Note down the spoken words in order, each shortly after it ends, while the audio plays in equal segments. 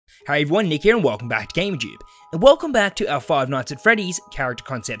Hey everyone, Nick here and welcome back to GamerTube, and welcome back to our Five Nights at Freddy's character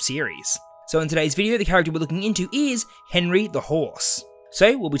concept series. So in today's video, the character we're looking into is Henry the Horse.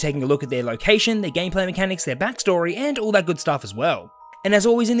 So we'll be taking a look at their location, their gameplay mechanics, their backstory, and all that good stuff as well. And as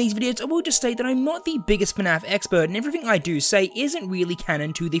always in these videos, I will just state that I'm not the biggest FNAF expert, and everything I do say isn't really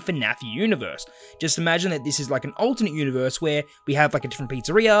canon to the FNAF universe. Just imagine that this is like an alternate universe where we have like a different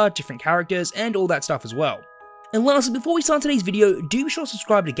pizzeria, different characters, and all that stuff as well. And lastly, before we start today's video, do be sure to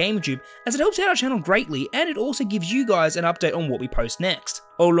subscribe to GamerTube, as it helps out our channel greatly, and it also gives you guys an update on what we post next.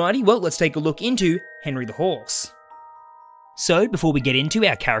 Alrighty, well, let's take a look into Henry the Horse. So, before we get into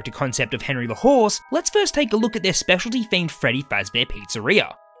our character concept of Henry the Horse, let's first take a look at their specialty-themed Freddy Fazbear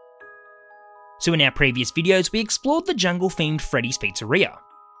pizzeria. So in our previous videos, we explored the jungle-themed Freddy's Pizzeria.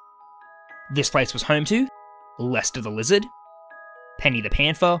 This place was home to Lester the Lizard, Penny the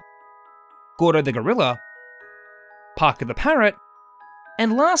Panther, Gordo the Gorilla, Parker the Parrot,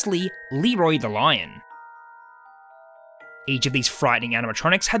 and lastly, Leroy the Lion. Each of these frightening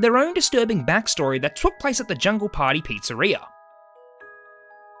animatronics had their own disturbing backstory that took place at the Jungle Party Pizzeria.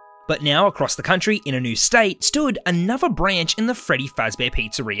 But now, across the country, in a new state, stood another branch in the Freddy Fazbear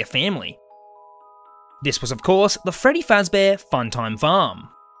Pizzeria family. This was, of course, the Freddy Fazbear Funtime Farm.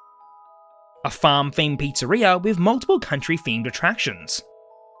 A farm-themed pizzeria with multiple country-themed attractions.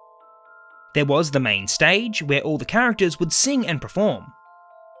 There was the main stage, where all the characters would sing and perform.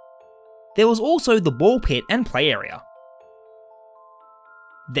 There was also the ball pit and play area.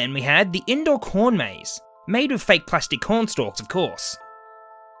 Then we had the indoor corn maze, made of fake plastic corn stalks of course.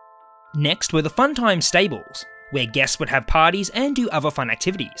 Next were the Funtime stables, where guests would have parties and do other fun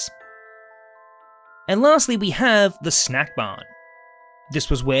activities. And lastly we have the snack barn. This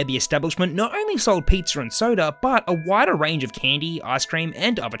was where the establishment not only sold pizza and soda, but a wider range of candy, ice cream,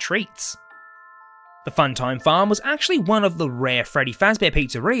 and other treats. The Funtime Farm was actually one of the rare Freddy Fazbear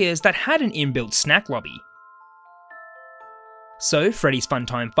pizzerias that had an inbuilt snack lobby. So, Freddy's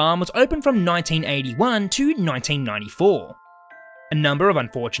Funtime Farm was open from 1981 to 1994. A number of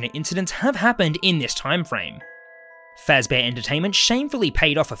unfortunate incidents have happened in this time frame. Fazbear Entertainment shamefully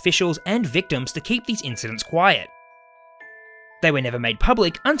paid off officials and victims to keep these incidents quiet. They were never made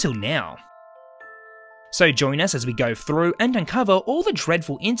public until now. So join us as we go through and uncover all the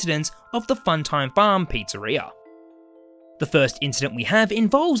dreadful incidents of the Funtime Farm pizzeria. The first incident we have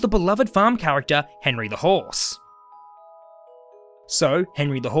involves the beloved farm character Henry the Horse. So,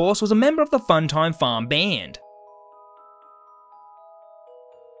 Henry the Horse was a member of the Funtime Farm band.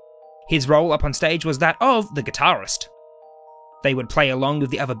 His role up on stage was that of the guitarist. They would play along with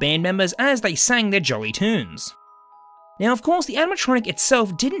the other band members as they sang their jolly tunes. Now of course the animatronic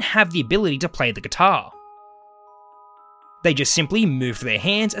itself didn't have the ability to play the guitar. They just simply moved their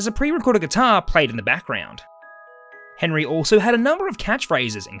hands as a pre-recorded guitar played in the background. Henry also had a number of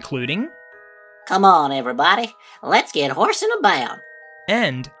catchphrases including, "Come on everybody, let's get horsing about,"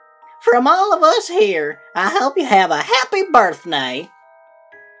 and "From all of us here, I hope you have a happy birthday."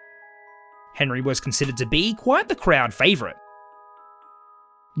 Henry was considered to be quite the crowd favourite.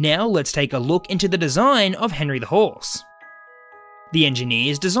 Now let's take a look into the design of Henry the Horse. The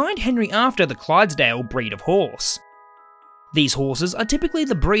engineers designed Henry after the Clydesdale breed of horse. These horses are typically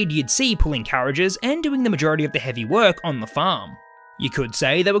the breed you'd see pulling carriages and doing the majority of the heavy work on the farm. You could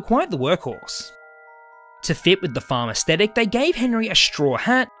say they were quite the workhorse. To fit with the farm aesthetic, they gave Henry a straw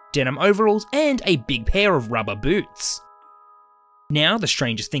hat, denim overalls, and a big pair of rubber boots. Now, the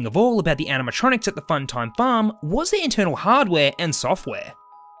strangest thing of all about the animatronics at the Funtime Farm was their internal hardware and software.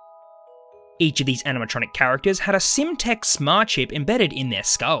 Each of these animatronic characters had a SimTech smart chip embedded in their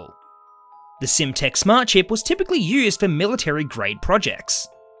skull. The SimTech smart chip was typically used for military-grade projects.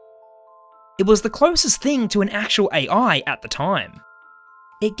 It was the closest thing to an actual AI at the time.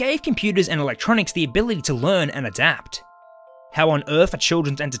 It gave computers and electronics the ability to learn and adapt. How on earth a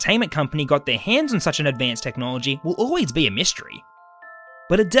children's entertainment company got their hands on such an advanced technology will always be a mystery.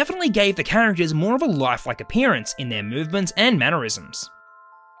 But it definitely gave the characters more of a lifelike appearance in their movements and mannerisms.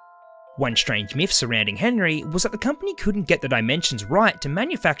 One strange myth surrounding Henry was that the company couldn't get the dimensions right to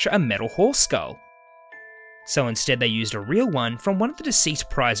manufacture a metal horse skull. So instead they used a real one from one of the deceased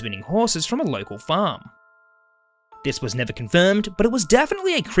prize-winning horses from a local farm. This was never confirmed, but it was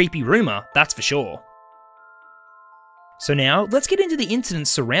definitely a creepy rumour, that's for sure. So now, let's get into the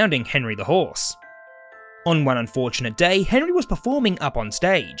incidents surrounding Henry the Horse. On one unfortunate day, Henry was performing up on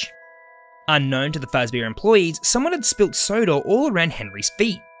stage. Unknown to the Fazbear employees, someone had spilt soda all around Henry's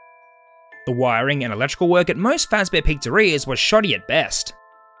feet. The wiring and electrical work at most Fazbear pizzerias was shoddy at best.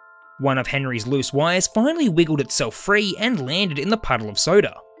 One of Henry's loose wires finally wiggled itself free and landed in the puddle of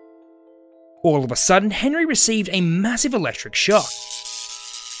soda. All of a sudden, Henry received a massive electric shock.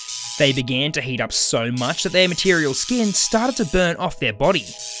 They began to heat up so much that their material skin started to burn off their body.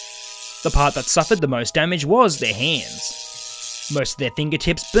 The part that suffered the most damage was their hands. Most of their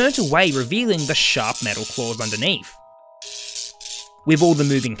fingertips burnt away, revealing the sharp metal claws underneath. With all the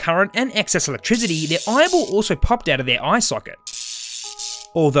moving current and excess electricity, their eyeball also popped out of their eye socket.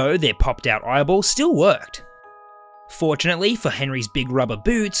 Although their popped out eyeball still worked. Fortunately for Henry's big rubber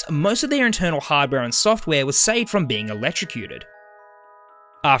boots, most of their internal hardware and software was saved from being electrocuted.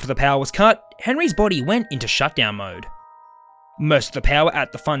 After the power was cut, Henry's body went into shutdown mode. Most of the power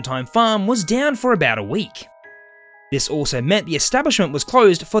at the Funtime Farm was down for about a week. This also meant the establishment was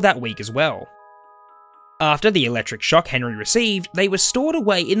closed for that week as well. After the electric shock Henry received, they were stored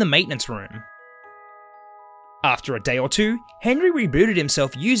away in the maintenance room. After a day or two, Henry rebooted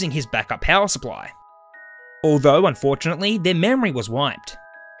himself using his backup power supply. Although, unfortunately, their memory was wiped.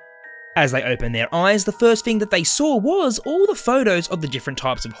 As they opened their eyes, the first thing that they saw was all the photos of the different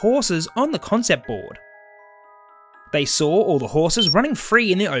types of horses on the concept board. They saw all the horses running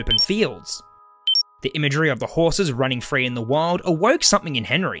free in the open fields. The imagery of the horses running free in the wild awoke something in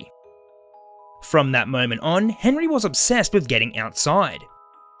Henry. From that moment on, Henry was obsessed with getting outside.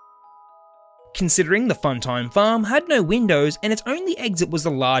 Considering the Funtime Farm had no windows and its only exit was the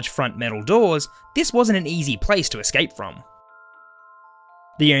large front metal doors, this wasn't an easy place to escape from.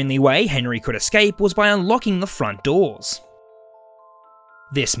 The only way Henry could escape was by unlocking the front doors.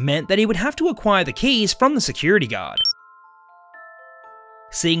 This meant that he would have to acquire the keys from the security guard.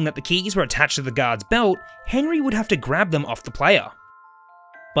 Seeing that the keys were attached to the guard's belt, Henry would have to grab them off the player.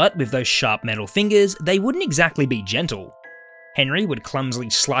 But with those sharp metal fingers, they wouldn't exactly be gentle. Henry would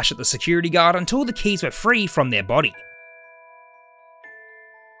clumsily slash at the security guard until the keys were free from their body.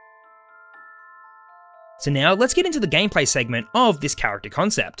 So now let's get into the gameplay segment of this character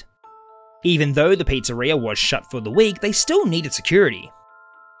concept. Even though the pizzeria was shut for the week, they still needed security.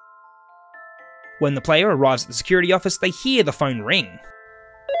 When the player arrives at the security office, they hear the phone ring.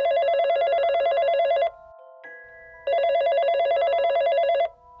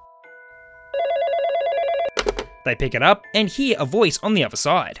 They pick it up and hear a voice on the other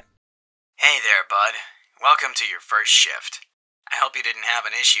side. Hey there, bud. Welcome to your first shift. I hope you didn't have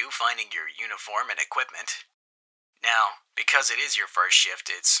an issue finding your uniform and equipment. Now, because it is your first shift,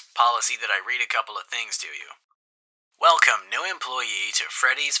 it's policy that I read a couple of things to you. Welcome, new employee, to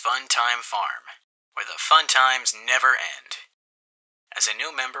Freddy's Funtime Farm, where the fun times never end. As a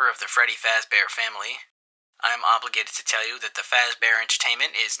new member of the Freddy Fazbear family, I am obligated to tell you that the Fazbear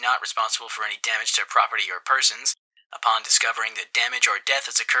Entertainment is not responsible for any damage to property or persons. Upon discovering that damage or death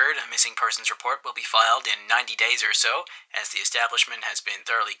has occurred, a missing persons report will be filed in 90 days or so, as the establishment has been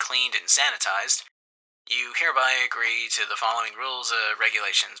thoroughly cleaned and sanitized. You hereby agree to the following rules,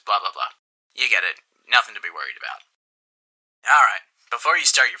 regulations, blah blah blah. You get it. Nothing to be worried about. Alright, before you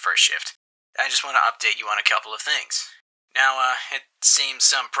start your first shift, I just want to update you on a couple of things. Now, it seems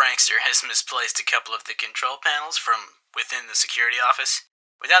some prankster has misplaced a couple of the control panels from within the security office.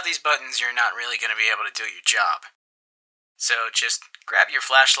 Without these buttons, you're not really going to be able to do your job. So just grab your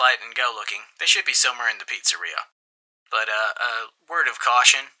flashlight and go looking. They should be somewhere in the pizzeria. But, a word of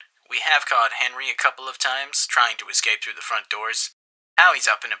caution. We have caught Henry a couple of times trying to escape through the front doors. How he's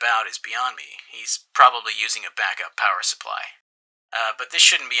up and about is beyond me. He's probably using a backup power supply. But this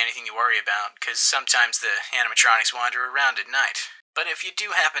shouldn't be anything you worry about, because sometimes the animatronics wander around at night. But if you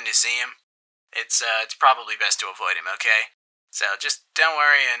do happen to see him, it's probably best to avoid him, okay? So just don't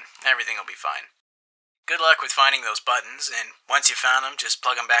worry and everything will be fine. Good luck with finding those buttons, and once you found them, just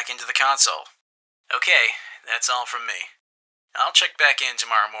plug them back into the console. Okay, that's all from me. I'll check back in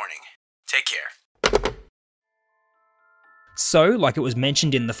tomorrow morning. Take care. So, like it was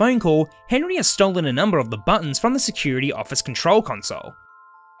mentioned in the phone call, Henry has stolen a number of the buttons from the security office control console.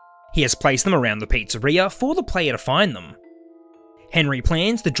 He has placed them around the pizzeria for the player to find them. Henry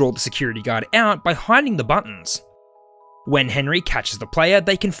plans to draw the security guard out by hiding the buttons. When Henry catches the player,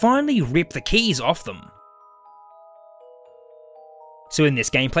 they can finally rip the keys off them. So in this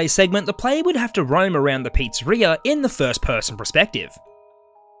gameplay segment, the player would have to roam around the pizzeria in the first person perspective.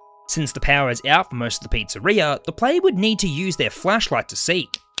 Since the power is out for most of the pizzeria, the player would need to use their flashlight to see.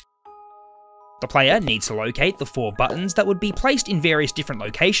 The player needs to locate the 4 buttons that would be placed in various different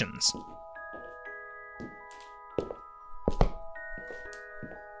locations.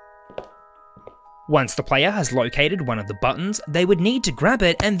 Once the player has located one of the buttons, they would need to grab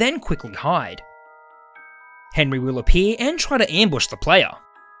it and then quickly hide. Henry will appear and try to ambush the player.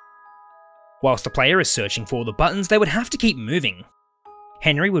 Whilst the player is searching for the buttons, they would have to keep moving.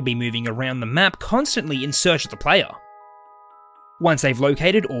 Henry would be moving around the map constantly in search of the player. Once they've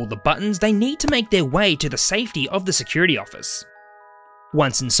located all the buttons, they need to make their way to the safety of the security office.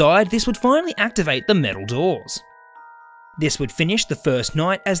 Once inside, this would finally activate the metal doors. This would finish the first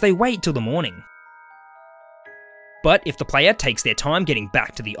night as they wait till the morning. But if the player takes their time getting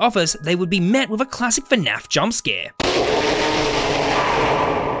back to the office, they would be met with a classic FNAF jump scare.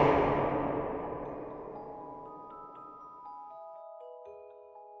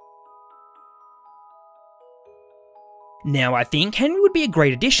 Now I think Henry would be a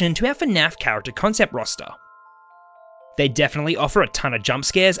great addition to our FNAF character concept roster. They definitely offer a ton of jump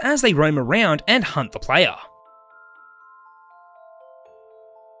scares as they roam around and hunt the player.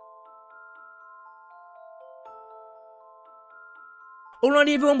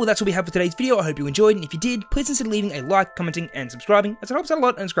 Alrighty everyone, well that's all we have for today's video. I hope you enjoyed, and if you did, please consider leaving a like, commenting and subscribing, as it helps out a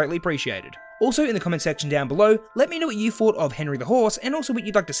lot and is greatly appreciated. Also in the comment section down below, let me know what you thought of Henry the Horse and also what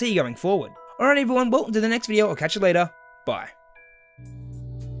you'd like to see going forward. Alright everyone, well until the next video, I'll catch you later. Bye.